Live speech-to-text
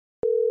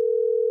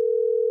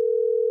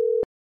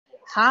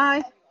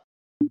Hi.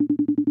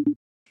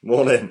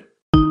 Morning.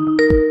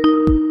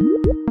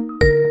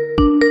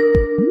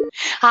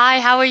 Hi,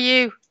 how are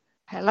you?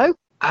 Hello.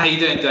 How you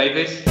doing,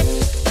 David?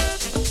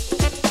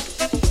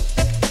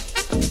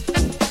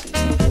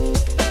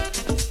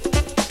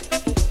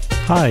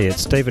 Hi,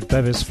 it's David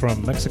Bevis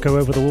from Mexico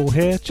Over the Wall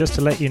here, just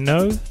to let you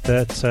know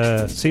that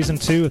Season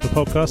 2 of the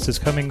podcast is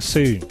coming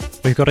soon.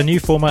 We've got a new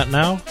format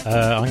now.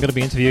 I'm going to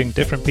be interviewing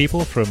different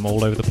people from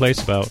all over the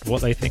place about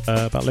what they think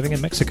about living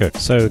in Mexico.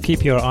 So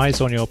keep your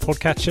eyes on your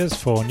podcatchers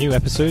for new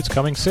episodes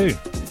coming soon.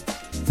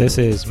 This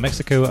is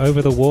Mexico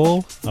Over the Wall,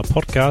 a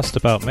podcast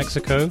about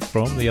Mexico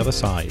from the other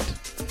side.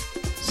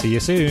 See you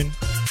soon.